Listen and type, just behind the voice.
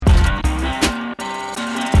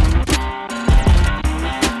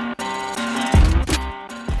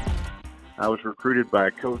I was recruited by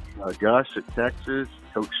Coach Gus at Texas,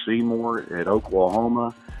 Coach Seymour at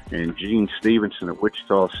Oklahoma, and Gene Stevenson at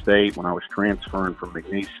Wichita State when I was transferring from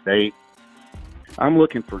McNeese State. I'm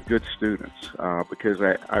looking for good students because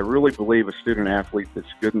I really believe a student athlete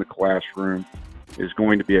that's good in the classroom is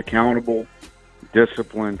going to be accountable,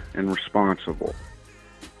 disciplined, and responsible.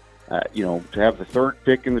 To have the third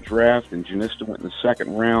pick in the draft, and Janista went in the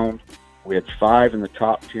second round. We had 5 in the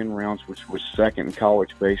top 10 rounds, which was second in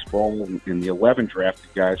college baseball. And the 11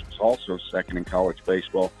 drafted guys was also second in college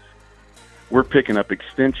baseball. We're picking up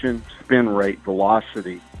extension, spin rate,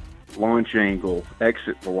 velocity, launch angle,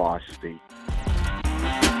 exit velocity.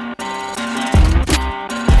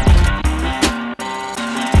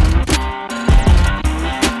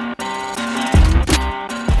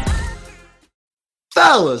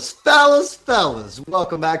 Fellas,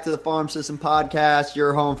 welcome back to the Farm System Podcast,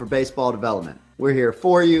 your home for baseball development. We're here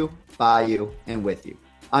for you, by you, and with you.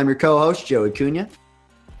 I'm your co-host, Joey Cunha.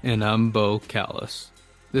 And I'm Bo Callis.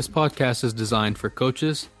 This podcast is designed for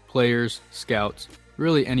coaches, players, scouts,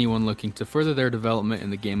 really anyone looking to further their development in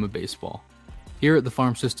the game of baseball. Here at the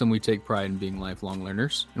Farm System, we take pride in being lifelong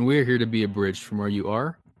learners, and we are here to be a bridge from where you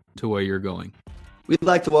are to where you're going. We'd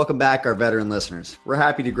like to welcome back our veteran listeners. We're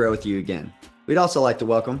happy to grow with you again. We'd also like to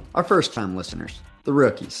welcome our first-time listeners, the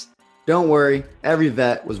rookies. Don't worry, every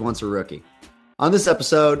vet was once a rookie. On this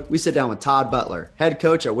episode, we sit down with Todd Butler, head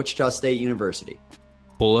coach at Wichita State University.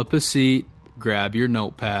 Pull up a seat, grab your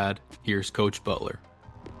notepad. Here's Coach Butler.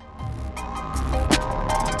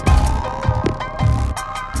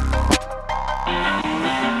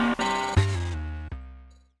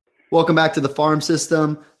 Welcome back to the Farm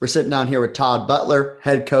System. We're sitting down here with Todd Butler,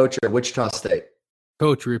 head coach at Wichita State.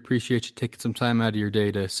 Coach, we appreciate you taking some time out of your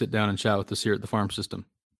day to sit down and chat with us here at the Farm System.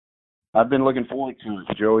 I've been looking forward to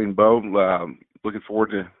it, Joey and Bo. Looking forward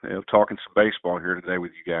to talking some baseball here today with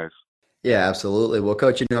you guys. Yeah, absolutely. Well,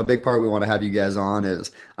 Coach, a big part we want to have you guys on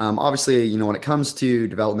is obviously, when it comes to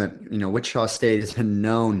development, Wichita State has been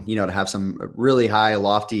known, to have some really high,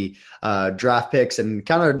 lofty draft picks and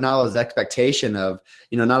kind of now as expectation of,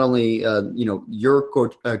 not only, your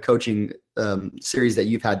coaching series that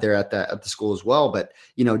you've had there at the school as well, but,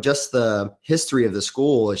 just the history of the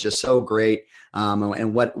school is just so great.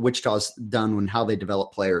 And what Wichita's done and how they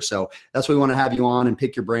develop players. So that's why we want to have you on and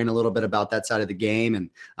pick your brain a little bit about that side of the game and,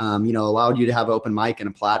 allowed you to have an open mic and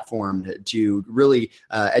a platform to really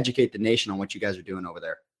educate the nation on what you guys are doing over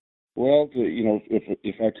there. Well,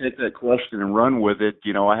 if I take that question and run with it,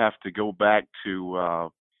 I have to go back to,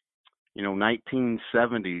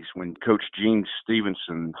 1970s when Coach Gene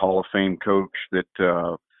Stevenson, Hall of Fame coach that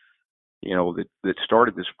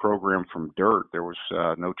started this program from dirt. There was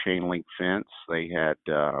no chain link fence. They had,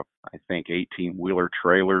 18-wheeler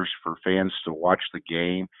trailers for fans to watch the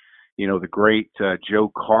game. The great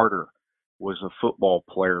Joe Carter was a football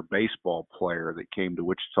player, baseball player that came to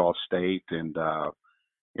Wichita State. And, the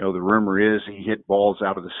rumor is he hit balls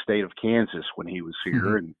out of the state of Kansas when he was here.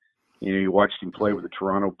 Mm-hmm. And, you watched him play with the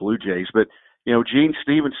Toronto Blue Jays. But, Gene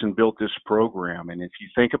Stevenson built this program. And if you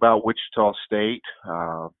think about Wichita State,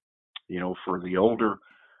 for the older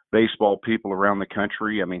baseball people around the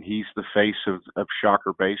country, he's the face of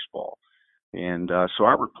Shocker baseball. And so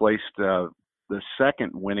I replaced the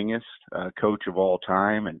second winningest coach of all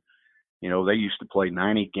time. And, they used to play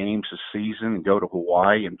 90 games a season and go to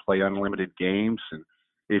Hawaii and play unlimited games. And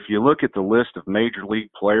if you look at the list of major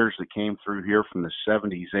league players that came through here from the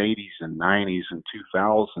 70s, 80s, and 90s and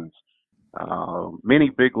 2000s, many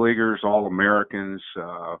big leaguers, All-Americans,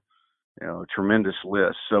 tremendous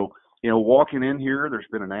list. So, walking in here, there's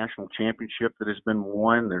been a national championship that has been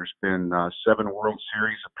won. There's been 7 World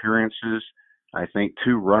Series appearances. I think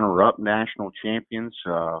 2 runner-up national champions.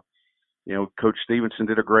 Coach Stevenson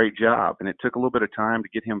did a great job, and it took a little bit of time to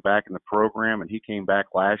get him back in the program, and he came back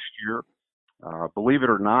last year. Believe it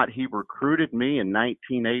or not, he recruited me in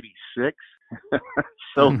 1986.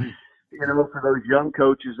 So, for those young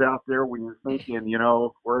coaches out there, when you're thinking,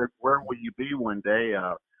 where will you be one day?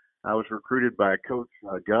 I was recruited by Coach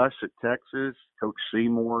Gus at Texas, Coach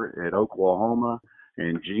Seymour at Oklahoma,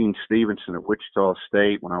 and Gene Stevenson at Wichita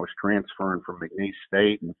State when I was transferring from McNeese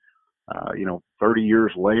State. And, 30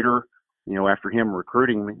 years later, after him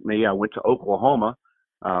recruiting me, I went to Oklahoma.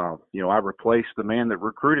 I replaced the man that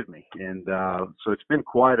recruited me. And so it's been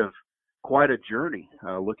quite a journey,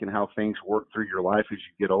 looking how things work through your life as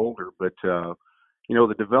you get older. But,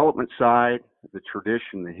 the development side, the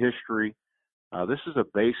tradition, the history, this is a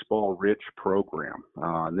baseball-rich program.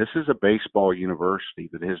 And this is a baseball university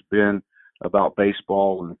that has been about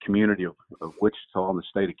baseball in the community of Wichita and the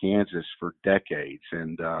state of Kansas for decades.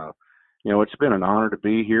 And, it's been an honor to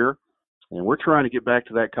be here. And we're trying to get back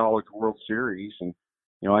to that College World Series. And,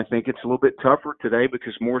 I think it's a little bit tougher today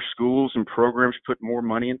because more schools and programs put more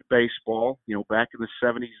money into baseball. Back in the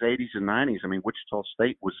 70s, 80s, and 90s, Wichita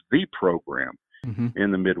State was the program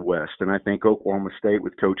in the Midwest. And I think Oklahoma State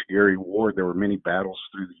with Coach Gary Ward, there were many battles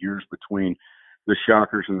through the years between the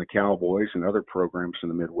Shockers and the Cowboys and other programs in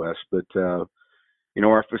the Midwest. But,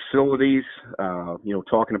 our facilities,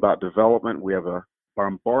 talking about development, we have a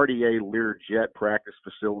Bombardier Learjet practice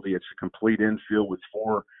facility. It's a complete infield with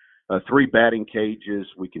 3 batting cages.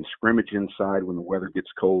 We can scrimmage inside when the weather gets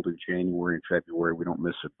cold in January and February. We don't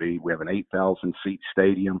miss a beat. We have an 8,000-seat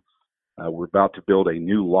stadium. We're about to build a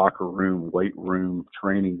new locker room, weight room,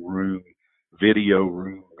 training room, video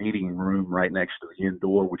room, meeting room right next to the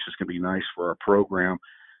indoor, which is going to be nice for our program.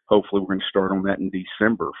 Hopefully we're going to start on that in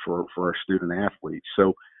December for our student athletes.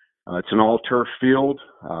 So it's an all-turf field.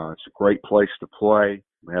 It's a great place to play.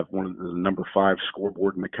 We have one of the number 5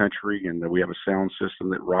 scoreboard in the country, and we have a sound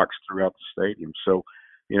system that rocks throughout the stadium. So,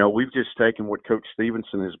 we've just taken what Coach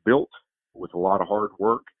Stevenson has built with a lot of hard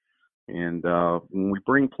work. And when we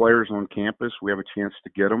bring players on campus, we have a chance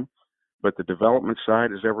to get them. But the development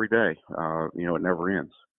side is every day. It never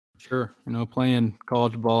ends. Sure. Playing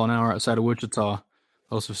college ball an hour outside of Wichita,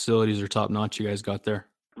 those facilities are top-notch you guys got there.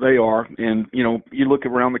 They are. And, you look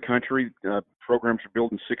around the country, programs are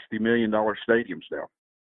building $60 million stadiums now,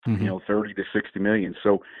 30 to 60 million.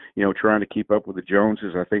 So, trying to keep up with the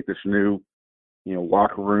Joneses, I think this new,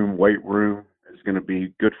 locker room, weight room is going to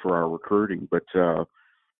be good for our recruiting. But,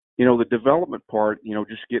 the development part,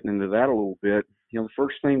 just getting into that a little bit, the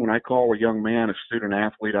first thing when I call a young man, a student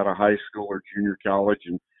athlete out of high school or junior college,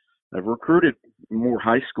 and I've recruited more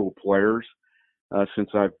high school players since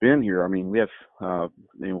I've been here. We have,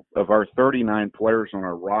 of our 39 players on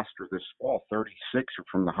our roster this fall, 36 are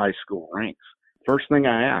from the high school ranks. First thing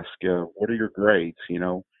I ask, what are your grades?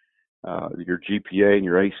 Your GPA and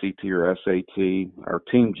your ACT or SAT. Our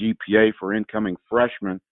team GPA for incoming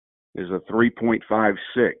freshmen is a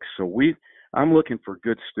 3.56. So I'm looking for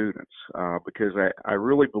good students because I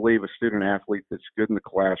really believe a student athlete that's good in the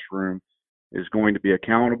classroom is going to be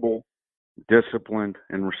accountable, disciplined,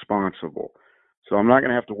 and responsible. So I'm not going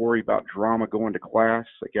to have to worry about drama going to class.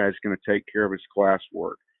 The guy's going to take care of his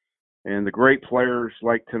classwork. And the great players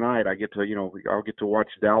like tonight, I'll get to watch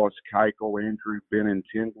Dallas Keuchel, Andrew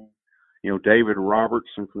Benintendi, David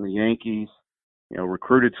Robertson from the Yankees,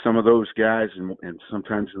 recruited some of those guys and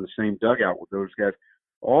sometimes in the same dugout with those guys.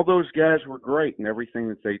 All those guys were great in everything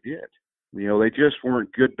that they did. They just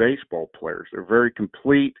weren't good baseball players. They're very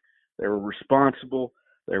complete. They were responsible.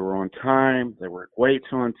 They were on time. They were at weights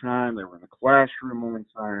on time. They were in the classroom on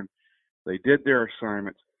time. They did their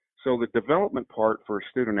assignments. So the development part for a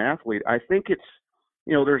student athlete, I think it's,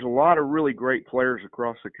 there's a lot of really great players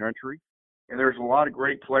across the country, and there's a lot of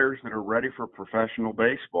great players that are ready for professional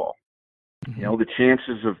baseball. The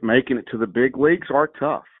chances of making it to the big leagues are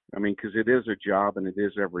tough. Because it is a job and it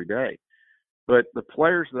is every day. But the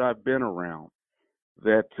players that I've been around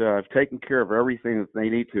that have taken care of everything that they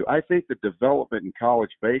need to, I think the development in college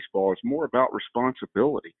baseball is more about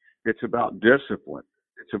responsibility. It's about discipline.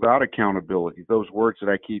 It's about accountability, those words that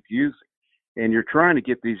I keep using. And you're trying to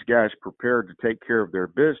get these guys prepared to take care of their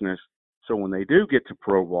business so when they do get to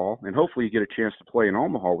pro ball, and hopefully you get a chance to play in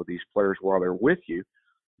Omaha with these players while they're with you,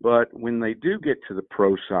 but when they do get to the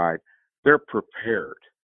pro side, they're prepared.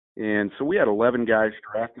 And so we had 11 guys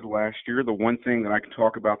drafted last year. The one thing that I can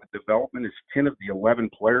talk about the development is 10 of the 11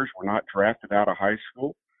 players were not drafted out of high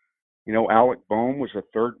school. Alec Bohm was a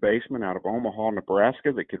third baseman out of Omaha,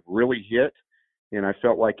 Nebraska that could really hit, and I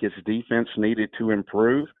felt like his defense needed to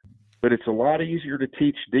improve. But it's a lot easier to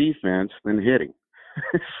teach defense than hitting.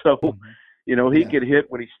 So, he could hit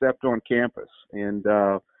when he stepped on campus. And,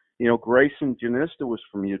 Grayson Janista was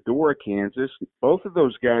from Eudora, Kansas. Both of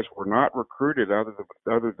those guys were not recruited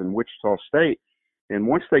other than Wichita State. And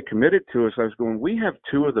once they committed to us, I was going, we have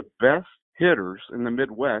 2 of the best hitters in the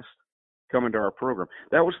Midwest coming to our program.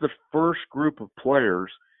 That was the first group of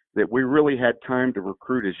players that we really had time to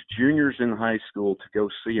recruit as juniors in high school to go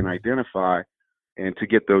see and identify and to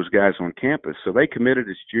get those guys on campus. So they committed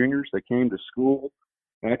as juniors. They came to school.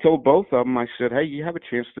 And I told both of them, I said, hey, you have a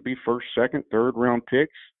chance to be first, second, third round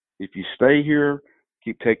picks. If you stay here,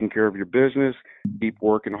 keep taking care of your business, keep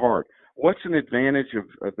working hard. What's an advantage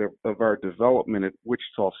of our development at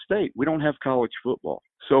Wichita State? We don't have college football.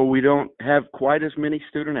 So we don't have quite as many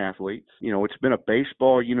student athletes. It's been a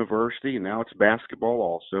baseball university, and now it's basketball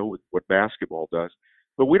also with what basketball does.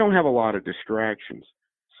 But we don't have a lot of distractions.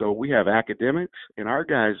 So we have academics, and our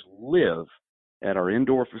guys live at our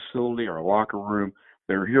indoor facility, our locker room.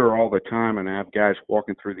 they're here all the time, and I have guys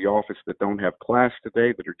walking through the office that don't have class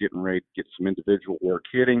today that are getting ready to get some individual work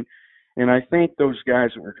hitting. And I think those guys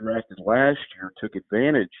that were drafted last year took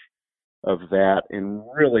advantage of that and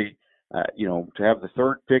really, to have the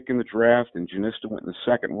third pick in the draft and Janista went in the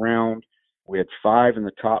second round. We had 5 in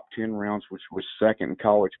the top 10 rounds, which was second in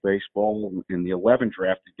college baseball. And the 11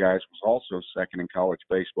 drafted guys was also second in college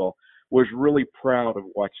baseball. Was really proud of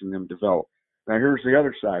watching them develop. Now, here's the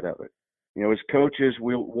other side of it. As coaches,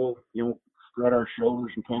 we'll strut our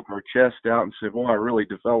shoulders and poke our chest out and say, well, I really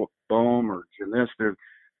developed Bohm or Janista.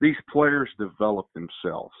 These players develop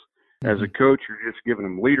themselves. As a coach, you're just giving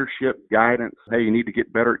them leadership, guidance. Hey, you need to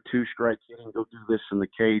get better at two-strike hitting. Go do this in the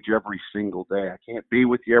cage every single day. I can't be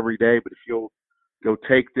with you every day, but if you'll go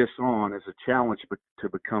take this on as a challenge to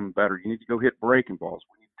become better, you need to go hit breaking balls.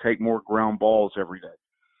 We need to take more ground balls every day.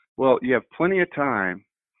 Well, you have plenty of time,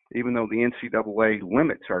 even though the NCAA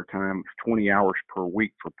limits our time of 20 hours per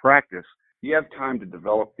week for practice. You have time to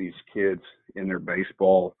develop these kids in their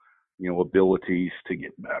baseball, abilities to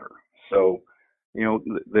get better. So,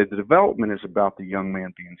 the development is about the young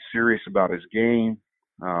man being serious about his game,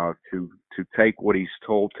 to take what he's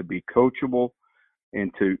told to be coachable,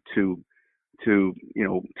 and to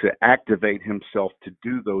activate himself to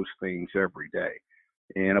do those things every day.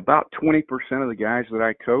 And about 20% of the guys that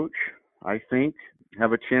I coach, I think,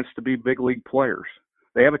 have a chance to be big league players.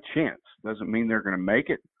 They have a chance. Doesn't mean they're going to make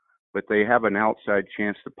it, but they have an outside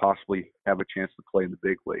chance to possibly have a chance to play in the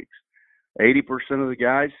big leagues. 80% of the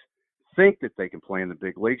guys think that they can play in the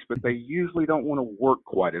big leagues, but they usually don't want to work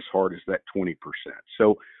quite as hard as that 20%.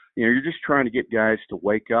 So, you're just trying to get guys to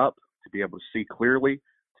wake up, to be able to see clearly,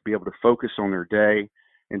 to be able to focus on their day,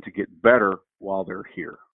 and to get better while they're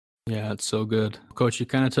here. Yeah, it's so good. Coach, you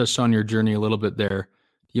kind of touched on your journey a little bit there.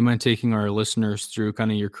 Do you mind taking our listeners through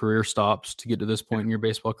kind of your career stops to get to this point in your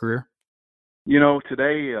baseball career?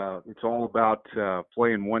 Today it's all about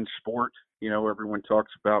playing one sport. Everyone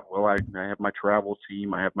talks about, well, I have my travel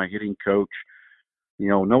team, I have my hitting coach.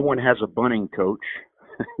 No one has a bunting coach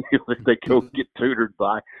that they go get tutored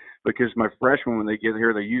by, because my freshmen, when they get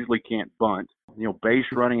here, they usually can't bunt. Base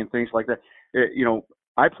running and things like that.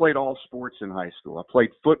 I played all sports in high school. I played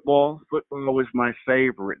football. Football was my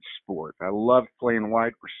favorite sport. I loved playing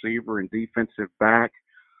wide receiver and defensive back.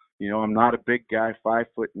 I'm not a big guy,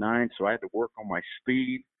 5'9", so I had to work on my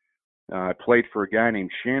speed. I played for a guy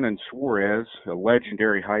named Shannon Suarez, a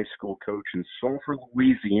legendary high school coach in Sulphur,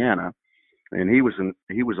 Louisiana, and he was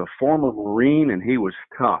a former Marine, and he was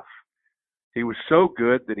tough. He was so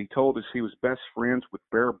good that he told us he was best friends with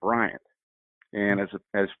Bear Bryant. And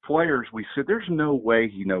as players, we said, there's no way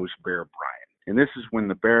he knows Bear Bryant. And this is when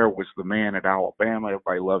the Bear was the man at Alabama.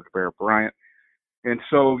 Everybody loved Bear Bryant. And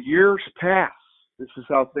so years pass. This is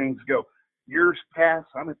how things go. Years pass.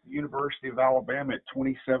 I'm at the University of Alabama at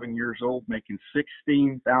 27 years old, making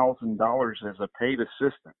 $16,000 as a paid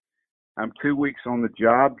assistant. I'm 2 weeks on the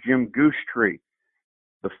job. Jim Goosetree,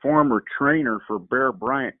 the former trainer for Bear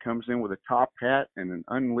Bryant, comes in with a top hat and an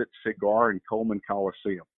unlit cigar in Coleman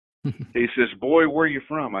Coliseum. He says, boy, where are you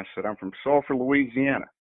from? I said, I'm from Sulphur, Louisiana.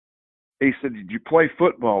 He said, did you play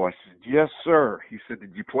football? I said, yes, sir. He said,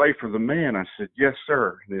 did you play for the man? I said, yes,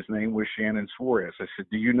 sir. And his name was Shannon Suarez. I said,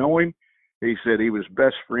 do you know him? He said he was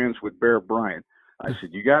best friends with Bear Bryant. I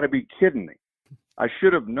said, you got to be kidding me. I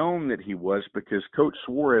should have known that he was, because Coach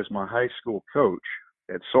Suarez, my high school coach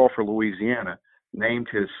at Sulphur, Louisiana, named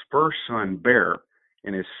his first son Bear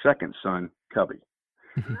and his second son Cubby.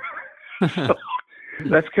 So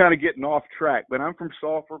that's kind of getting off track. But I'm from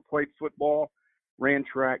Sulphur, played football, ran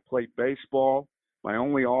track, played baseball. My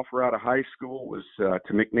only offer out of high school was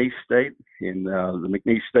to McNeese State, in the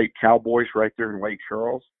McNeese State Cowboys right there in Lake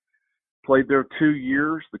Charles. Played there 2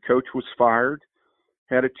 years. The coach was fired.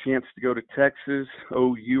 Had a chance to go to Texas,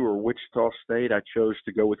 OU, or Wichita State. I chose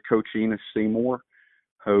to go with Coach Enos Seymour,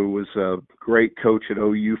 who was a great coach at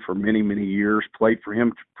OU for many, many years. Played for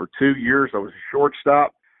him for 2 years. I was a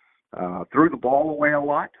shortstop. Threw the ball away a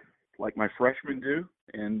lot, like my freshmen do.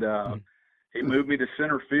 And he moved me to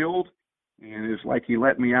center field, and it was like he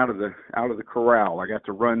let me out of the corral. I got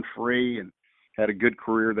to run free and had a good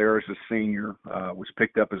career there as a senior. Was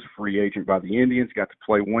picked up as a free agent by the Indians. Got to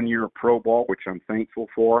play 1 year of pro ball, which I'm thankful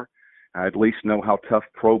for. I at least know how tough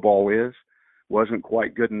pro ball is. Wasn't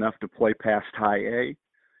quite good enough to play past high A.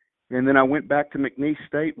 And then I went back to McNeese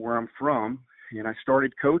State, where I'm from, and I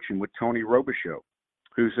started coaching with Tony Robichaux,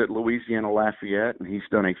 who's at Louisiana Lafayette, and he's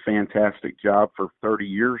done a fantastic job for 30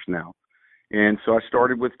 years now. And so I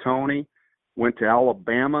started with Tony, went to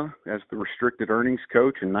Alabama as the restricted earnings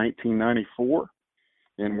coach in 1994,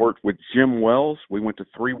 and worked with Jim Wells. We went to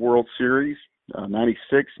 3 World Series.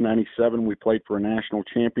 96, 97, we played for a national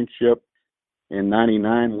championship. In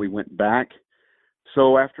 99, we went back.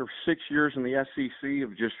 So after 6 years in the SEC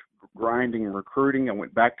of just grinding and recruiting, I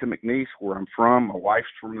went back to McNeese, where I'm from. My wife's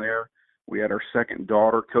from there. We had our second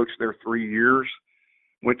daughter, coached there 3 years.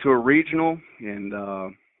 Went to a regional, and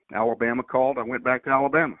Alabama called. I went back to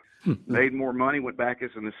Alabama. Made more money, went back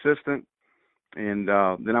as an assistant, and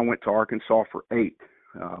then I went to Arkansas for 8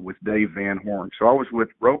 with Dave Van Horn. So I was with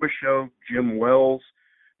Robichaux, Jim Wells,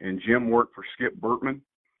 and Jim worked for Skip Burtman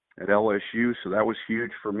at LSU, so that was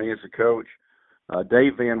huge for me as a coach.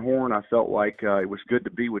 Dave Van Horn, I felt like it was good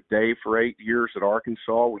to be with Dave for 8 years at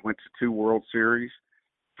Arkansas. We went to 2 World Series.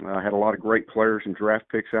 Had a lot of great players and draft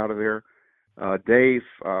picks out of there. Dave,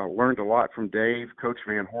 learned a lot from Dave. Coach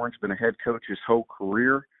Van Horn's been a head coach his whole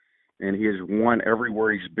career, and he has won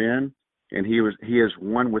everywhere he's been, and he has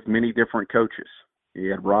won with many different coaches. He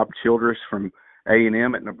had Rob Childress from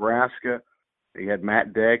A&M at Nebraska. He had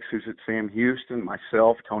Matt Deggs, who's at Sam Houston,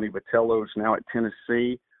 myself, Tony Vitello's now at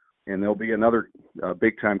Tennessee, and there'll be another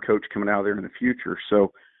big-time coach coming out of there in the future.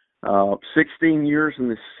 So 16 years in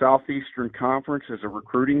the Southeastern Conference as a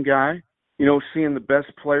recruiting guy, you know, seeing the best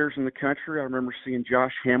players in the country. I remember seeing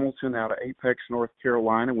Josh Hamilton out of Apex, North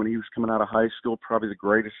Carolina when he was coming out of high school, probably the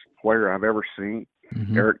greatest player I've ever seen.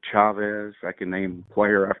 Mm-hmm. Eric Chavez, I can name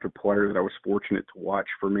player after player that I was fortunate to watch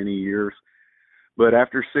for many years. But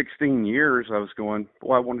after 16 years, I was going,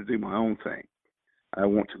 well, I want to do my own thing. I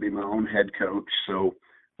want to be my own head coach. So,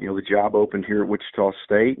 you know, the job opened here at Wichita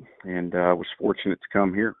State, and I was fortunate to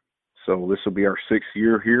come here. So this will be our 6th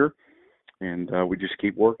year here, and we just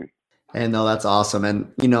keep working. And no, that's awesome.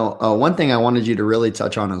 And, you know, one thing I wanted you to really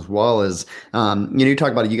touch on as well is, you know, you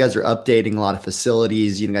talk about it, you guys are updating a lot of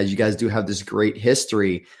facilities, you guys do have this great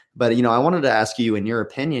history, but, you know, I wanted to ask you, in your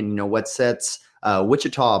opinion, you know, what sets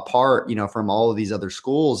Wichita apart, you know, from all of these other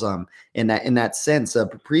schools, in that sense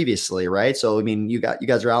previously, right? So, I mean, you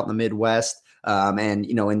guys are out in the Midwest. And,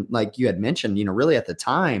 you know, and like you had mentioned, you know, really at the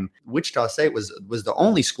time, Wichita State was the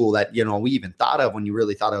only school that, you know, we even thought of when you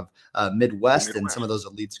really thought of Midwest and some of those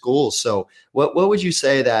elite schools. So what would you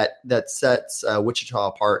say that sets Wichita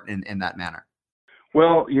apart in that manner?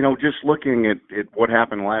 Well, you know, just looking at what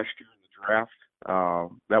happened last year in the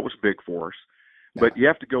draft, that was big for us. Yeah. But you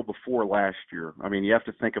have to go before last year. I mean, you have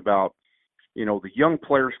to think about, you know, the young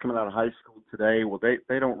players coming out of high school today. Well,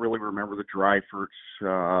 they don't really remember the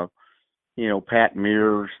Dreiferts, you know, Pat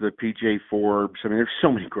Mears, the P.J. Forbes. I mean, there's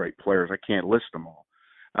so many great players. I can't list them all.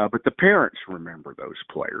 But the parents remember those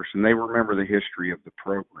players, and they remember the history of the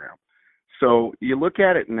program. So you look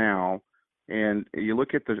at it now, and you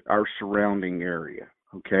look at our surrounding area,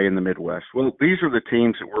 okay, in the Midwest. Well, these are the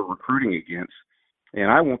teams that we're recruiting against, and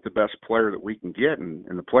I want the best player that we can get, and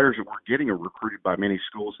the players that we're getting are recruited by many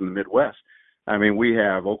schools in the Midwest. I mean, we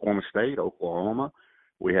have Oklahoma State, Oklahoma.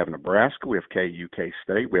 We have Nebraska, we have KU,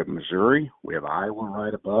 K-State, we have Missouri, we have Iowa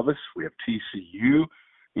right above us, we have TCU,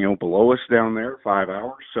 you know, below us down there, 5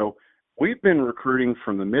 hours. So we've been recruiting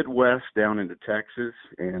from the Midwest down into Texas,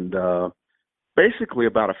 and basically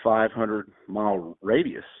about a 500-mile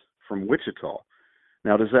radius from Wichita.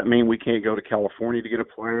 Now, does that mean we can't go to California to get a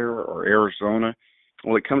player or Arizona?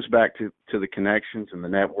 Well, it comes back to the connections and the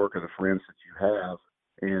network of the friends that you have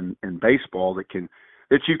in baseball that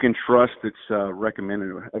you can trust that's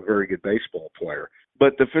recommended a very good baseball player.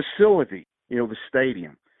 But the facility, you know, the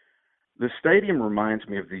stadium reminds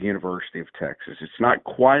me of the University of Texas. It's not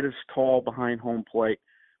quite as tall behind home plate,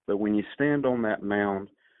 but when you stand on that mound,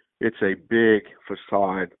 it's a big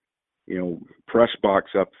facade, you know, press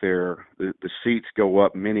box up there. The seats go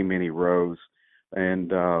up many, many rows.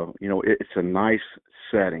 And, you know, it's a nice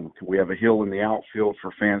setting. We have a hill in the outfield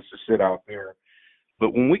for fans to sit out there.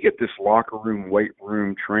 But when we get this locker room, weight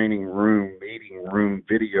room, training room, meeting room,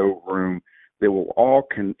 video room, it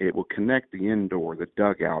will connect the indoor, the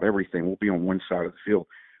dugout, everything will be on one side of the field.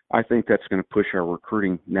 I think that's going to push our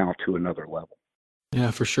recruiting now to another level. Yeah,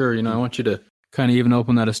 for sure. You know, I want you to kind of even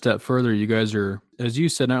open that a step further. You guys are, as you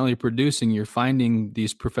said, not only producing, you're finding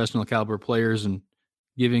these professional caliber players and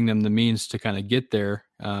giving them the means to kind of get there.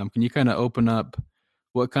 Can you kind of open up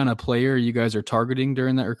what kind of player you guys are targeting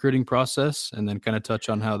during that recruiting process, and then kind of touch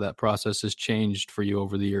on how that process has changed for you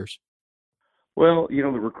over the years? Well, you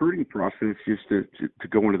know, the recruiting process, just to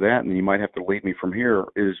go into that, and you might have to lead me from here,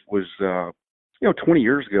 was you know, 20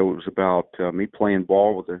 years ago, it was about me playing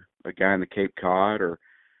ball with a guy in the Cape Cod, or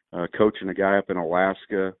coaching a guy up in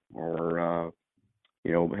Alaska, or,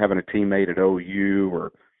 you know, having a teammate at OU,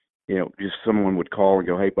 or, you know, just someone would call and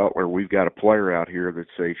go, hey, Butler, we've got a player out here that's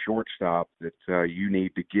a shortstop that you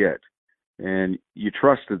need to get. And you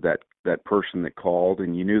trusted that person that called,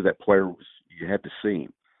 and you knew that player you had to see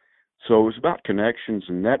him. So it was about connections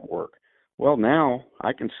and network. Well, now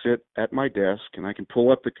I can sit at my desk and I can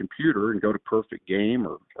pull up the computer and go to Perfect Game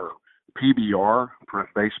or PBR, Press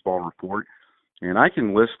Baseball Report, and I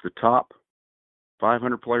can list the top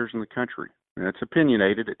 500 players in the country. And it's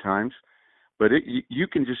opinionated at times, but you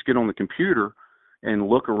can just get on the computer and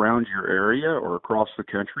look around your area or across the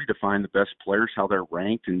country to find the best players, how they're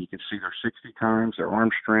ranked, and you can see their 60 times, their arm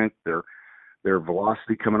strength, their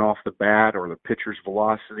velocity coming off the bat, or the pitcher's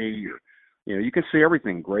velocity. Or, you can see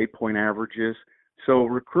everything, grade point averages. So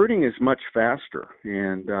recruiting is much faster.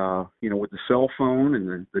 And, with the cell phone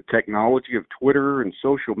and the technology of Twitter and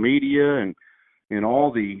social media and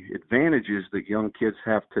all the advantages that young kids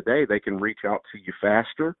have today, they can reach out to you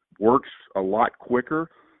faster, works a lot quicker.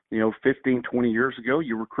 15, 20 years ago,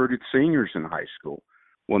 you recruited seniors in high school.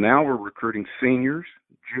 Well, now we're recruiting seniors,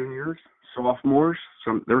 juniors, sophomores.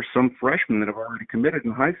 There's some freshmen that have already committed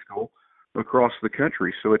in high school across the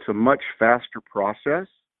country. So it's a much faster process.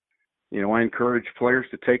 I encourage players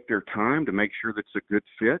to take their time to make sure that's a good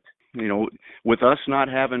fit. With us not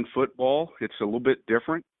having football, it's a little bit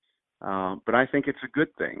different. But I think it's a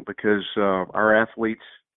good thing because our athletes,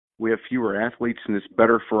 we have fewer athletes, and it's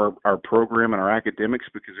better for our program and our academics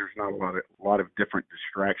because there's not a lot of different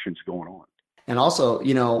distractions going on. And also,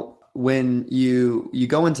 when you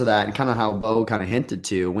go into that, and kind of how Bo kind of hinted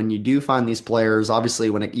to, when you do find these players, obviously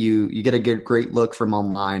when you get a great look from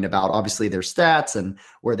online about obviously their stats and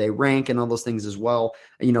where they rank and all those things as well,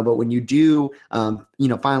 but when you do,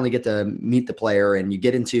 finally get to meet the player and you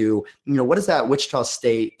get into, what does that Wichita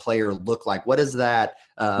State player look like? What is that?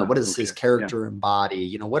 What does his character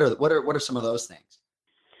embody? What are some of those things?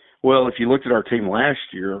 Well, if you looked at our team last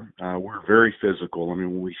year, we're very physical.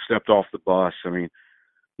 When we stepped off the bus,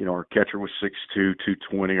 our catcher was 6'2",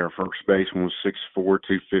 220. Our first baseman was 6'4",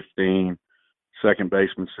 215. Second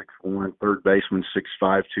baseman 6'1". Third baseman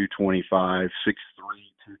 6'5", 225. 6'3",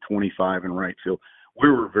 225 in right field. We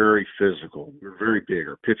were very physical. We were very big.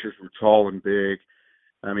 Our pitchers were tall and big.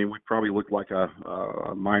 We probably looked like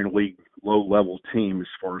a minor league low-level team as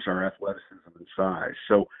far as our athleticism and size.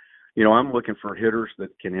 So, I'm looking for hitters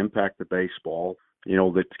that can impact the baseball,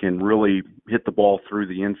 that can really hit the ball through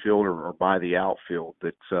the infield or by the outfield,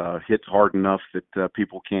 that hits hard enough that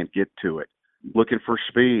people can't get to it. Looking for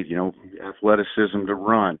speed, athleticism to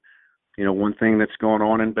run. One thing that's going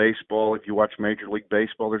on in baseball, if you watch Major League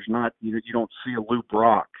Baseball, there's not, you don't see a Lou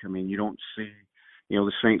Brock. You don't see,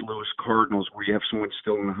 the St. Louis Cardinals where you have someone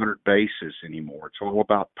stealing 100 bases anymore. It's all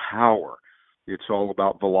about power. It's all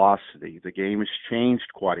about velocity. The game has changed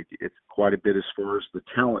quite a bit as far as the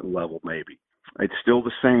talent level maybe. It's still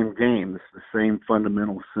the same game. It's the same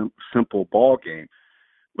fundamental, simple ball game.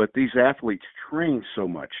 But these athletes train so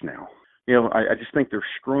much now. I just think they're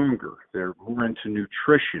stronger. They're more into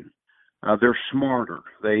nutrition. They're smarter.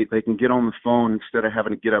 They can get on the phone instead of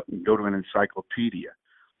having to get up and go to an encyclopedia.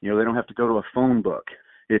 They don't have to go to a phone book.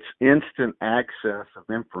 It's instant access of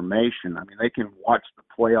information. They can watch the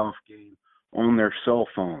playoff game on their cell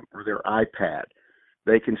phone or their iPad.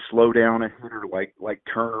 They can slow down a hitter like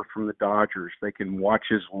Turner from the Dodgers. They can watch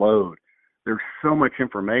his load. There's so much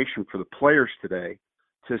information for the players today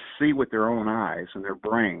to see with their own eyes and their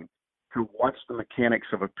brain, to watch the mechanics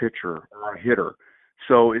of a pitcher or a hitter.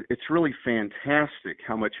 So it's really fantastic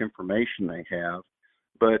how much information they have.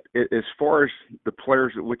 But as far as the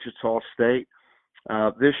players at Wichita State,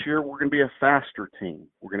 this year we're going to be a faster team.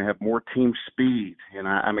 We're going to have more team speed, and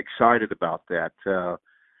I'm excited about that.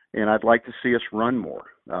 And I'd like to see us run more.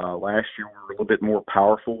 Last year we were a little bit more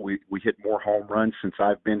powerful. We hit more home runs since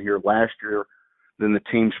I've been here last year than the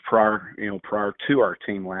teams prior to our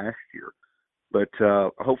team last year. But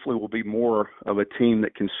hopefully we'll be more of a team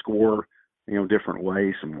that can score, different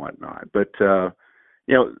ways and whatnot. But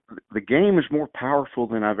the game is more powerful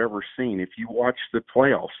than I've ever seen. If you watch the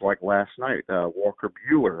playoffs like last night, Walker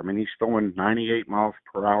Buehler, he's throwing 98 miles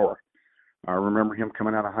per hour. I remember him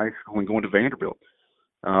coming out of high school and going to Vanderbilt.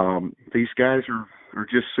 These guys are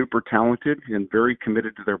just super talented and very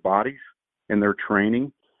committed to their bodies and their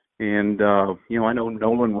training. And, I know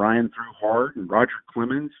Nolan Ryan threw hard and Roger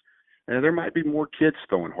Clemens. There might be more kids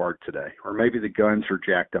throwing hard today, or maybe the guns are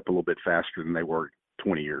jacked up a little bit faster than they were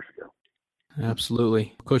 20 years ago.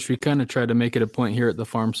 Absolutely. Coach, we kind of try to make it a point here at the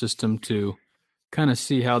farm system to kind of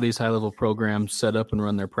see how these high-level programs set up and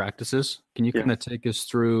run their practices. Can you kind of take us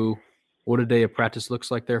through what a day of practice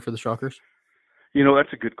looks like there for the Shockers?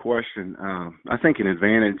 That's a good question. I think an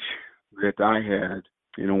advantage that I had,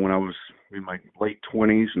 when I was in my late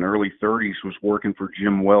 20s and early 30s was working for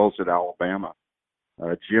Jim Wells at Alabama.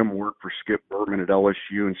 Jim worked for Skip Bertman at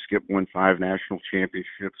LSU, and Skip won 5 national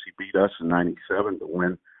championships. He beat us in '97 to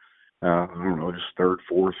win I don't know, his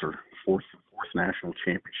fourth national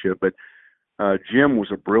championship. But Jim was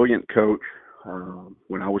a brilliant coach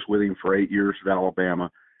when I was with him for 8 years at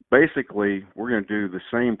Alabama. Basically, we're going to do the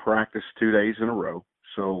same practice 2 days in a row.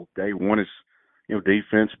 So day one is,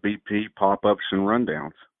 defense, BP, pop-ups, and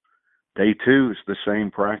rundowns. Day two is the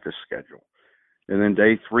same practice schedule. And then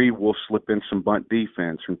day three, we'll slip in some bunt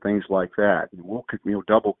defense and things like that. And we'll,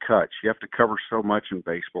 double cuts. You have to cover so much in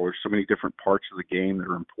baseball. There's so many different parts of the game that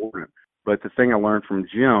are important. But the thing I learned from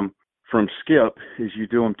Jim, from Skip, is you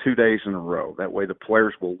do them 2 days in a row. That way the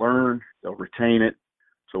players will learn, they'll retain it.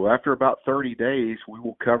 So after about 30 days, we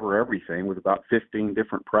will cover everything with about 15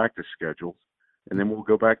 different practice schedules. And then we'll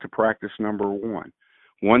go back to practice number one.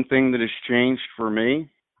 One thing that has changed for me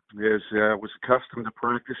is I was accustomed to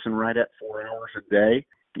practicing right at 4 hours a day.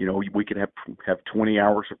 We could have 20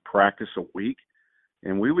 hours of practice a week,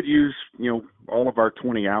 and we would use, all of our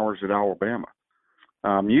 20 hours at Alabama.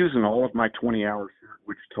 I'm using all of my 20 hours here at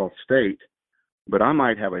Wichita State, but I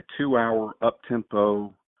might have a 2-hour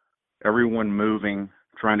up-tempo, everyone moving,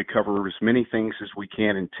 trying to cover as many things as we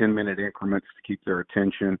can in 10-minute increments to keep their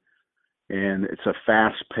attention. And it's a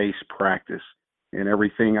fast-paced practice. And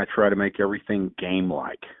everything, I try to make everything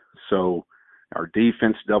game-like. So our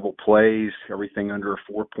defense double plays, everything under a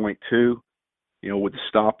 4.2, with the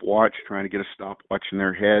stopwatch, trying to get a stopwatch in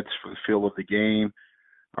their heads for the feel of the game.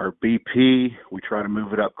 Our BP, we try to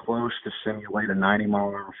move it up close to simulate a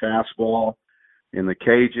 90-mile-an-hour fastball. In the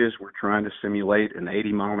cages, we're trying to simulate an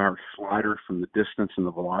 80-mile-an-hour slider from the distance and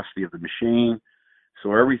the velocity of the machine.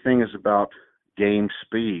 So everything is about game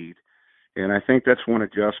speed. And I think that's one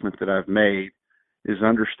adjustment that I've made, is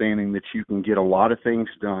understanding that you can get a lot of things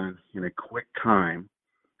done in a quick time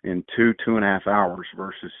in 2.5 hours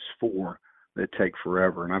versus 4 that take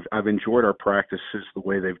forever. And I've enjoyed our practices the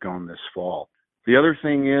way they've gone this fall. The other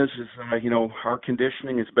thing is our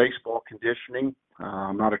conditioning is baseball conditioning.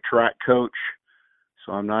 I'm not a track coach,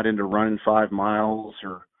 so I'm not into running 5 miles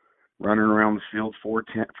or running around the field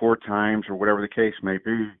four times or whatever the case may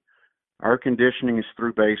be. Our conditioning is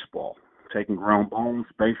through baseball, taking ground balls,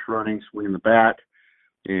 base running, swinging the bat.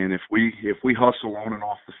 And if we hustle on and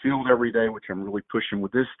off the field every day, which I'm really pushing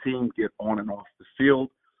with this team, get on and off the field.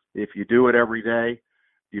 If you do it every day,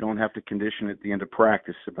 you don't have to condition at the end of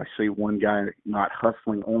practice. If I see one guy not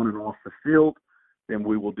hustling on and off the field, then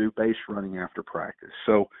we will do base running after practice.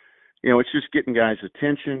 So, it's just getting guys'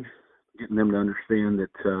 attention, getting them to understand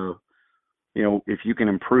that, if you can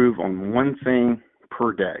improve on one thing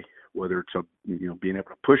per day, whether it's being able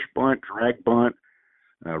to push bunt, drag bunt,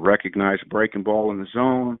 recognize a breaking ball in the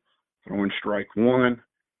zone, throwing strike one,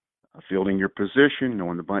 fielding your position,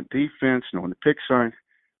 knowing the bunt defense, knowing the pick sign,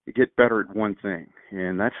 you get better at one thing.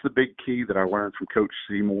 And that's the big key that I learned from Coach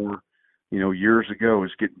Seymour, years ago,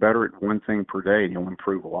 is get better at one thing per day and you'll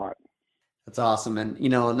improve a lot. That's awesome. And,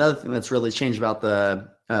 another thing that's really changed about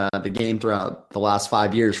the game throughout the last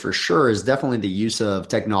 5 years for sure is definitely the use of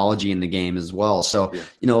technology in the game as well. So,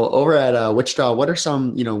 yeah. Over at Wichita, what are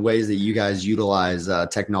some, ways that you guys utilize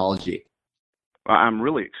technology? I'm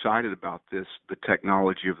really excited about the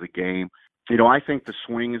technology of the game. I think the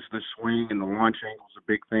swing is the swing and the launch angle is a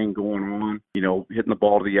big thing going on. Hitting the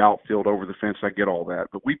ball to the outfield over the fence, I get all that.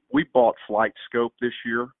 But we bought Flight Scope this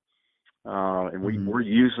year. And we're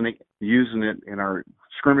using it in our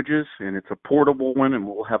scrimmages, and it's a portable one, and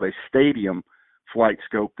we'll have a stadium flight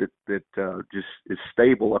scope that just is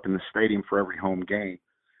stable up in the stadium for every home game.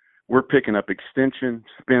 We're picking up extension,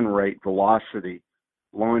 spin rate, velocity,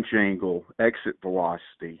 launch angle, exit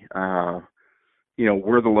velocity,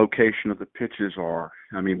 where the location of the pitches are.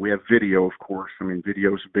 I mean, we have video, of course. I mean,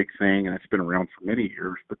 video is a big thing, and it's been around for many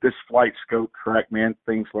years. But this flight scope, TrackMan,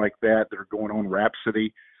 things like that are going on,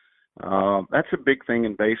 Rhapsody, that's a big thing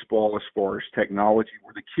in baseball as far as technology,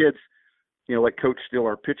 where the kids, like Coach Steele,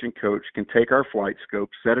 our pitching coach, can take our flight scope,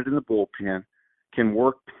 set it in the bullpen, can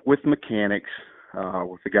work with mechanics,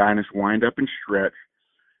 with the guy in his wind up and stretch,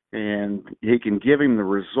 and he can give him the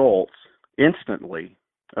results instantly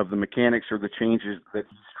of the mechanics or the changes that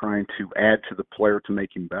he's trying to add to the player to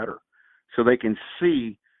make him better. So they can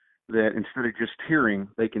see that instead of just hearing,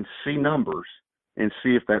 they can see numbers and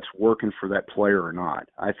see if that's working for that player or not.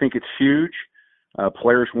 I think it's huge.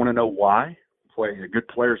 Players want to know why. Good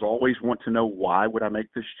players always want to know, why would I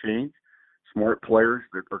make this change? Smart players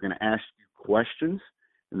that are going to ask you questions,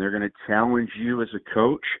 and they're going to challenge you as a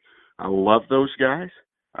coach. I love those guys.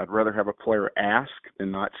 I'd rather have a player ask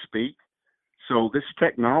than not speak. So this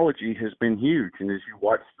technology has been huge. And as you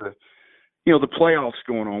watch the playoffs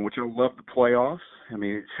going on, which I love the playoffs. I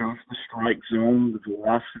mean, it shows the strike zone, the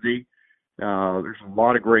velocity. There's a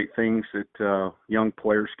lot of great things that young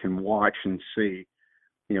players can watch and see.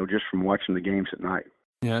 just from watching the games at night.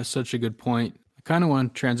 Yeah, that's such a good point. I kind of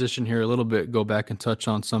want to transition here a little bit, go back and touch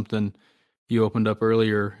on something you opened up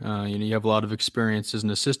earlier. You have a lot of experience as an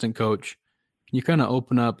assistant coach. Can you kind of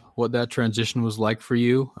open up what that transition was like for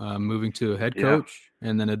you, moving to a head coach,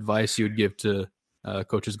 and then advice you would give to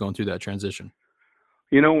coaches going through that transition?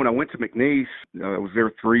 When I went to McNeese, I was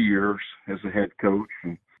there 3 years as a head coach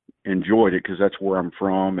and enjoyed it because that's where I'm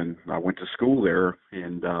from, and I went to school there,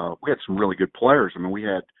 and we had some really good players. I mean,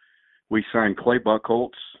 we signed Clay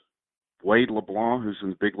Buchholz, Wade LeBlanc, who's in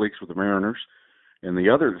the big leagues with the Mariners, and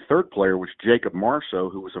the third player was Jacob Marceau,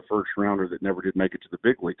 who was a first-rounder that never did make it to the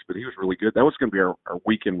big leagues, but he was really good. That was going to be our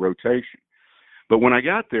weekend rotation. But when I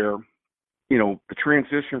got there, the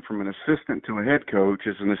transition from an assistant to a head coach,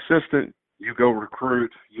 as an assistant, you go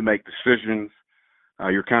recruit, you make decisions,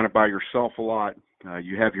 you're kind of by yourself a lot.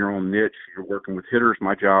 You have your own niche. You're working with hitters.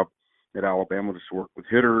 My job at Alabama was to work with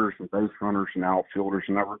hitters and base runners and outfielders,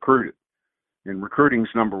 and I recruited. And recruiting's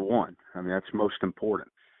number one. I mean, that's most important.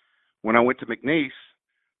 When I went to McNeese,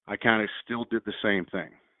 I kind of still did the same thing.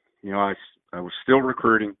 I was still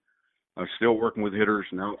recruiting. I was still working with hitters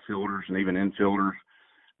and outfielders and even infielders.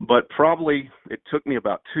 But probably it took me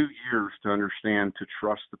about 2 years to understand, to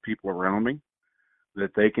trust the people around me,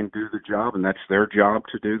 that they can do the job, and that's their job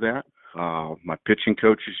to do that. My pitching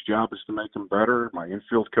coach's job is to make them better, my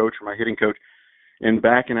infield coach or my hitting coach, and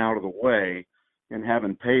backing out of the way and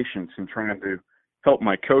having patience and trying to help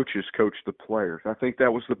my coaches coach the players. I think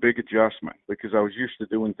that was the big adjustment because I was used to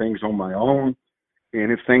doing things on my own,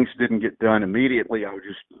 and if things didn't get done immediately, I would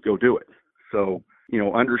just go do it. So,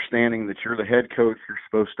 understanding that you're the head coach, you're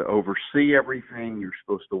supposed to oversee everything, you're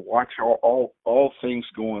supposed to watch all things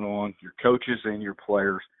going on, your coaches and your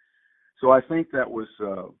players. So I think that was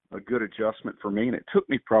a good adjustment for me, and it took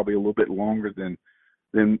me probably a little bit longer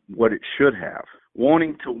than what it should have.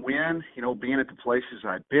 Wanting to win, being at the places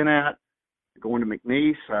I'd been at, going to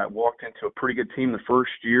McNeese, I walked into a pretty good team the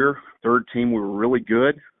first year. Third team, we were really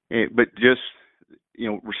good, but just,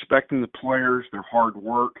 respecting the players, their hard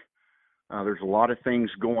work. There's a lot of things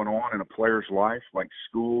going on in a player's life, like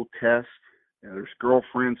school, tests. There's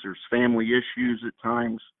girlfriends, there's family issues at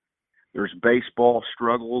times. There's baseball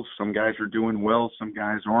struggles. Some guys are doing well, some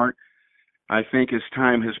guys aren't. I think as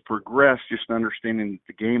time has progressed, just understanding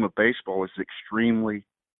the game of baseball is extremely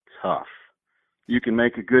tough. You can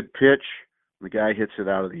make a good pitch, the guy hits it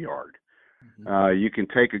out of the yard. You can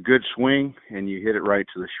take a good swing, and you hit it right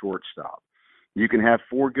to the shortstop. You can have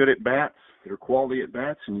 4 good at-bats that are quality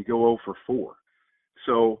at-bats, and you go 0 for 4.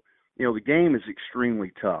 So, the game is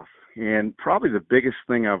extremely tough. And probably the biggest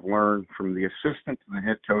thing I've learned from the assistant to the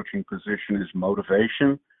head coaching position is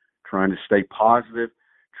motivation, trying to stay positive,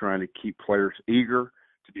 trying to keep players eager,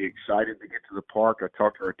 to be excited to get to the park. I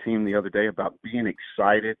talked to our team the other day about being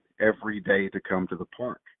excited every day to come to the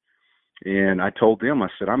park. And I told them, I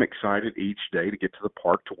said, I'm excited each day to get to the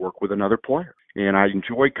park to work with another player. And I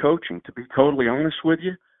enjoy coaching. To be totally honest with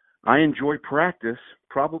you, I enjoy practice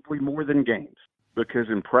probably more than games, because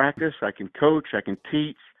in practice I can coach, I can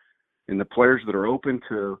teach, and the players that are open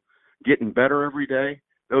to getting better every day,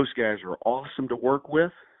 those guys are awesome to work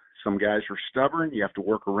with. Some guys are stubborn. You have to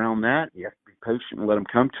work around that. You have to be patient and let them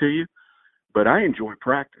come to you. But I enjoy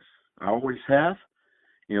practice. I always have.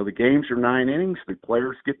 The games are 9 innings. The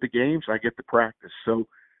players get the games. I get the practice. So,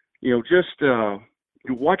 just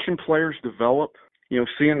watching players develop,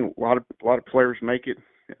 seeing a lot of players make it,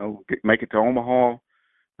 make it to Omaha,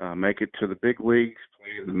 make it to the big leagues,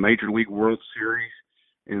 play in the Major League World Series,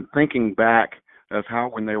 and thinking back of how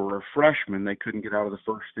when they were a freshman, they couldn't get out of the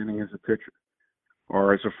first inning as a pitcher.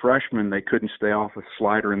 Or as a freshman, they couldn't stay off a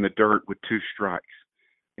slider in the dirt with 2 strikes.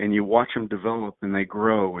 And you watch them develop, and they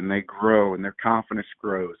grow, and their confidence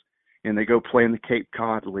grows. And they go play in the Cape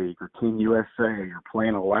Cod League or Team USA or play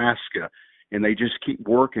in Alaska, and they just keep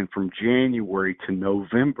working from January to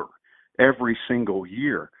November every single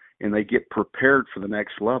year, and they get prepared for the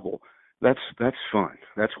next level. That's fun.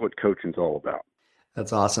 That's what coaching's all about.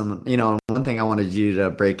 That's awesome. One thing I wanted you to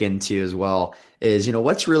break into as well is,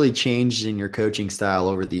 what's really changed in your coaching style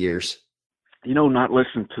over the years? Not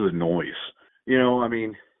listen to the noise.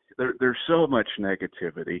 There's so much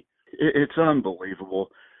negativity. It's unbelievable.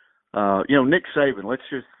 Nick Saban,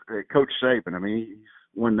 Coach Saban, he's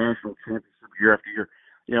won national championships year after year.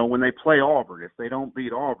 When they play Auburn, if they don't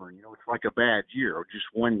beat Auburn, it's like a bad year or just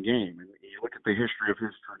one game. And you look at the history of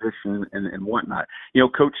his tradition and whatnot.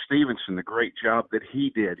 Coach Stevenson, the great job that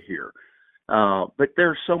he did here. But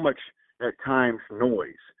there's so much, at times,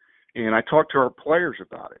 noise. And I talk to our players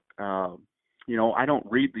about it. I don't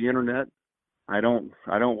read the internet. I don't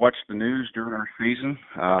watch the news during our season.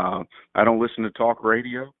 I don't listen to talk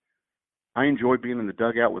radio. I enjoy being in the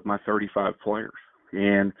dugout with my 35 players.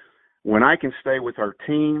 And when I can stay with our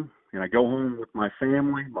team and I go home with my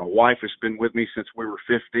family, my wife has been with me since we were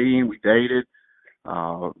 15. We dated,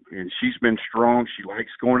 and she's been strong. She likes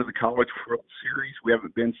going to the College World Series. We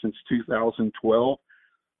haven't been since 2012,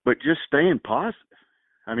 but just staying positive.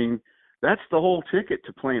 I mean, that's the whole ticket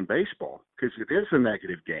to playing baseball, because it is a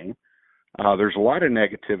negative game. There's a lot of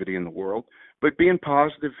negativity in the world, but being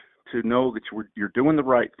positive to know that you're doing the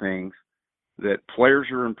right things, that players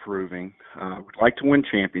are improving, would like to win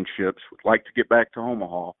championships, would like to get back to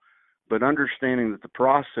Omaha, but understanding that the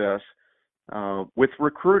process with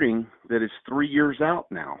recruiting that is 3 years out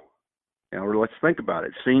now. Let's think about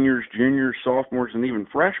it. Seniors, juniors, sophomores, and even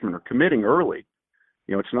freshmen are committing early.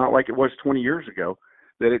 It's not like it was 20 years ago,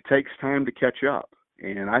 that it takes time to catch up.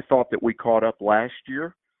 And I thought that we caught up last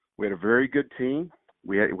year. We had a very good team.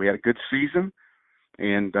 We had a good season.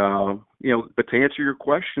 And, but to answer your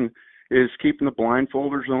question is keeping the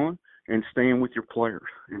blindfolders on and staying with your players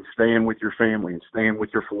and staying with your family and staying with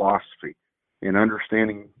your philosophy and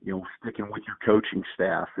understanding, sticking with your coaching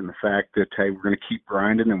staff and the fact that, hey, we're going to keep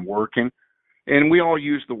grinding and working. And we all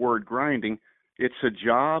use the word grinding. It's a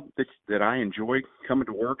job that I enjoy coming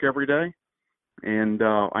to work every day, and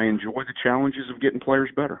I enjoy the challenges of getting players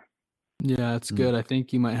better. Yeah, that's good. I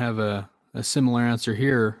think you might have a similar answer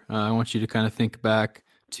here. I want you to kind of think back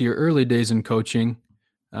to your early days in coaching.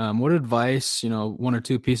 What advice, one or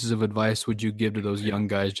two pieces of advice would you give to those young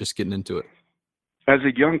guys just getting into it? As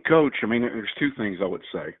a young coach, there's two things I would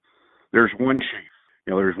say. There's one chief.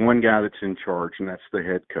 There's one guy that's in charge, and that's the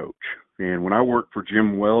head coach. And when I worked for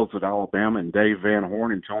Jim Wells at Alabama and Dave Van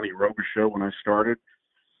Horn and Tony Robichaux when I started,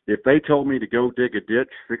 if they told me to go dig a ditch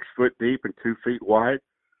 6 foot deep and 2 feet wide,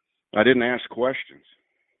 I didn't ask questions.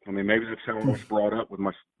 Maybe that's how I was brought up with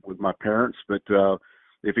my parents, but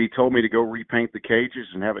if he told me to go repaint the cages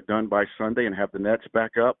and have it done by Sunday and have the nets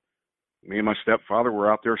back up, me and my stepfather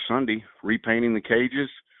were out there Sunday repainting the cages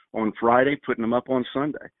on Friday, putting them up on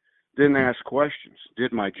Sunday. Didn't ask questions,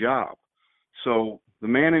 did my job. So the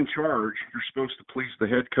man in charge, you're supposed to please the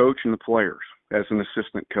head coach and the players as an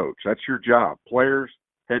assistant coach. That's your job. Players,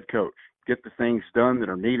 head coach, get the things done that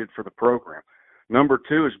are needed for the program. Number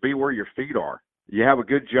 2 is be where your feet are. You have a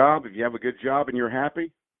good job. If you have a good job and you're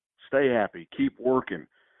happy, stay happy. Keep working.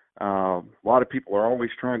 A lot of people are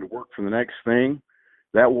always trying to work for the next thing.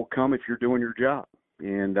 That will come if you're doing your job.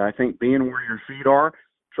 And I think being where your feet are,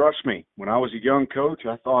 trust me, when I was a young coach,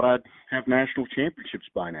 I thought I'd have national championships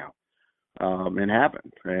by now. And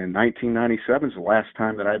haven't. And 1997 is the last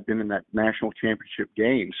time that I've been in that national championship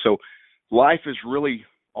game. So life is really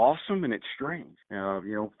awesome and it's strange.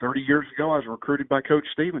 30 years ago, I was recruited by Coach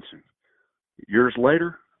Stevenson. Years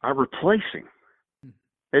later, I replace him.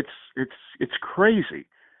 It's crazy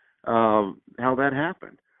how that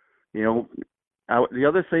happened. The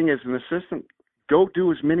other thing is, an assistant, go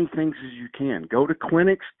do as many things as you can. Go to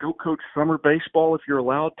clinics. Go coach summer baseball if you're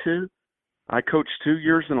allowed to. I coached 2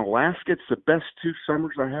 years in Alaska. It's the best 2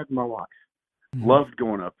 summers I had in my life. Mm-hmm. Loved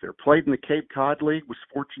going up there. Played in the Cape Cod League. Was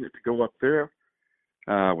fortunate to go up there.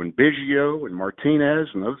 When Biggio and Martinez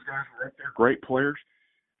and those guys were up there, great players.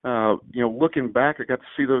 Looking back, I got to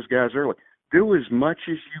see those guys early. Do as much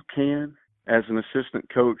as you can as an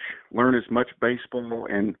assistant coach. Learn as much baseball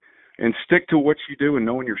and stick to what you do and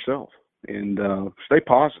knowing yourself. And stay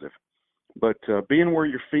positive. But being where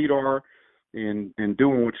your feet are and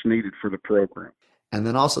doing what's needed for the program. And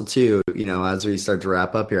then also, too, as we start to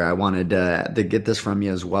wrap up here, I wanted to get this from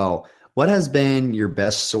you as well. What has been your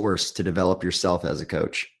best source to develop yourself as a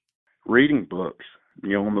coach? Reading books.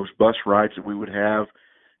 On those bus rides that we would have,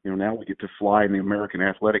 now we get to fly in the American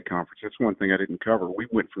Athletic Conference. That's one thing I didn't cover. We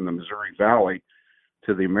went from the Missouri Valley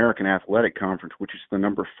to the American Athletic Conference, which is the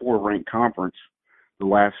number 4 ranked conference the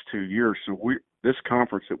last 2 years. So this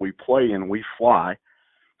conference that we play in, we fly.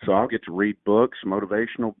 So I'll get to read books,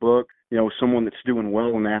 motivational books. Someone that's doing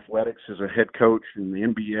well in athletics as a head coach in the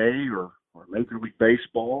NBA or Major League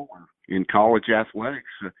Baseball or in college athletics.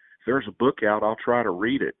 If there's a book out, I'll try to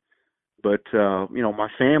read it. But, my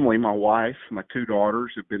family, my wife, my 2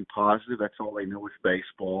 daughters have been positive. That's all they know is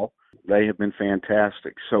baseball. They have been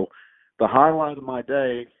fantastic. So the highlight of my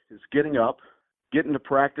day is getting up, getting to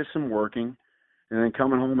practice and working, and then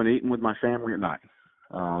coming home and eating with my family at night.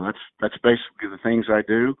 That's basically the things I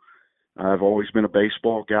do. I've always been a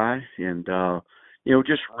baseball guy, and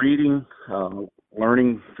just reading,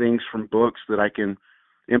 learning things from books that I can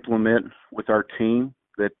implement with our team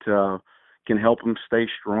that can help them stay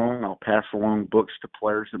strong. I'll pass along books to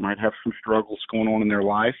players that might have some struggles going on in their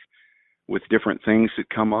life with different things that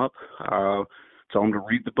come up. Tell them to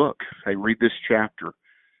read the book. Hey, read this chapter.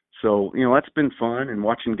 So that's been fun, and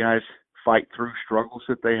watching guys fight through struggles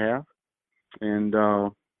that they have. And,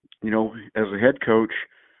 as a head coach,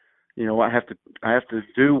 I have to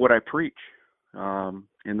do what I preach.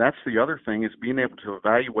 And that's the other thing, is being able to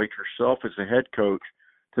evaluate yourself as a head coach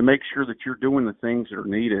to make sure that you're doing the things that are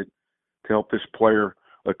needed to help this player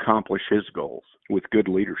accomplish his goals with good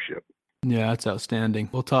leadership. Yeah, that's outstanding.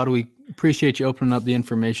 Well, Todd, we appreciate you opening up the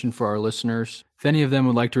information for our listeners. If any of them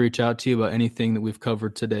would like to reach out to you about anything that we've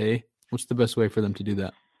covered today, what's the best way for them to do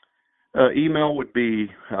that? Email would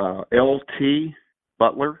be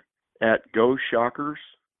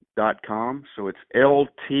ltbutler@goshockers.com. So it's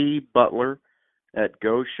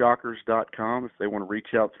ltbutler@goshockers.com if they want to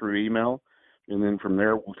reach out through email. And then from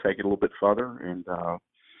there, we'll take it a little bit further. And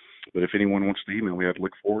but if anyone wants to email me, I'd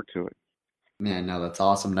look forward to it. Man, no, that's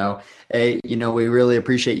awesome. No, hey, we really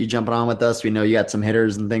appreciate you jumping on with us. We know you got some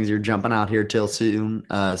hitters and things you're jumping out here till soon.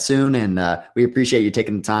 And we appreciate you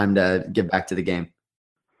taking the time to get back to the game.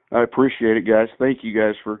 I appreciate it, guys. Thank you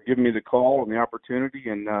guys for giving me the call and the opportunity,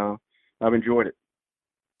 and I've enjoyed it.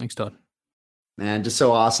 Thanks, Todd. Man, just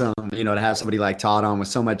so awesome, to have somebody like Todd on with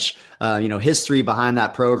so much, history behind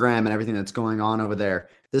that program and everything that's going on over there.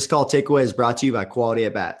 This call takeaway is brought to you by Quality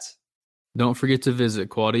at Bats. Don't forget to visit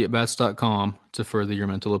qualityatbats.com to further your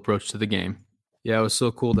mental approach to the game. Yeah, it was so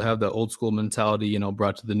cool to have that old school mentality,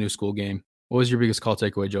 brought to the new school game. What was your biggest call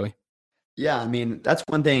takeaway, Joey? Yeah, I mean, that's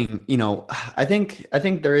one thing, I think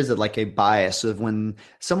there is a bias of when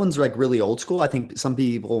someone's really old school. I think some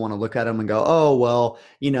people want to look at them and go, oh, well,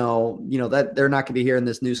 that they're not going to be here in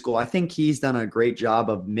this new school. I think he's done a great job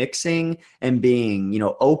of mixing and being,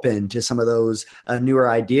 open to some of those newer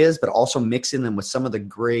ideas, but also mixing them with some of the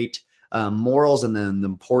great morals and then the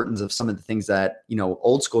importance of some of the things that,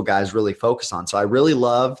 old school guys really focus on. So I really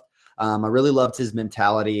loved his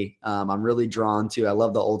mentality. I'm really drawn to, I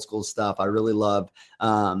love the old school stuff. I really love,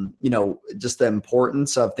 just the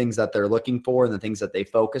importance of things that they're looking for and the things that they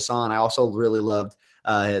focus on. I also really loved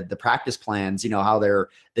the practice plans, how they're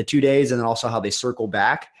the 2 days and then also how they circle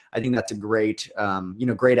back. I think that's a great,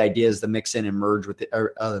 great ideas to mix in and merge with,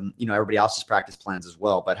 everybody else's practice plans as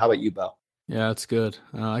well. But how about you, Bo? Yeah, that's good.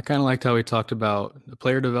 I kind of liked how he talked about the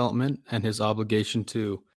player development and his obligation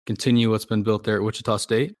to continue what's been built there at Wichita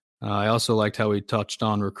State. I also liked how he touched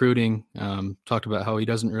on recruiting, talked about how he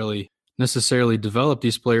doesn't really necessarily develop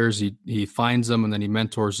these players. He finds them and then he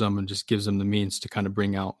mentors them and just gives them the means to kind of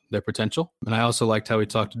bring out their potential. And I also liked how he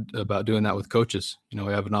talked about doing that with coaches.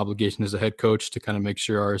 We have an obligation as a head coach to kind of make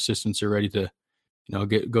sure our assistants are ready to,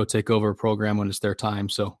 go take over a program when it's their time.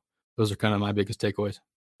 So those are kind of my biggest takeaways.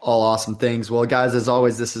 All awesome things. Well, guys, as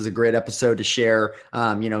always, this is a great episode to share.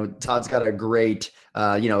 Todd's got a great,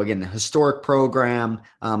 again, historic program,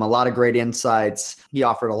 a lot of great insights. He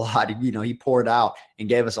offered a lot, he poured out and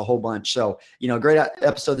gave us a whole bunch. So, great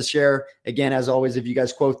episode to share. Again, as always, if you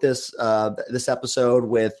guys quote this episode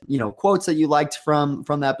with, quotes that you liked from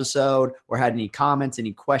the episode or had any comments,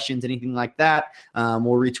 any questions, anything like that,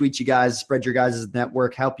 we'll retweet you guys, spread your guys'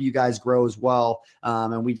 network, help you guys grow as well.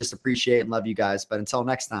 And we just appreciate and love you guys. But until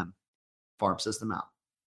next time, Farm System out.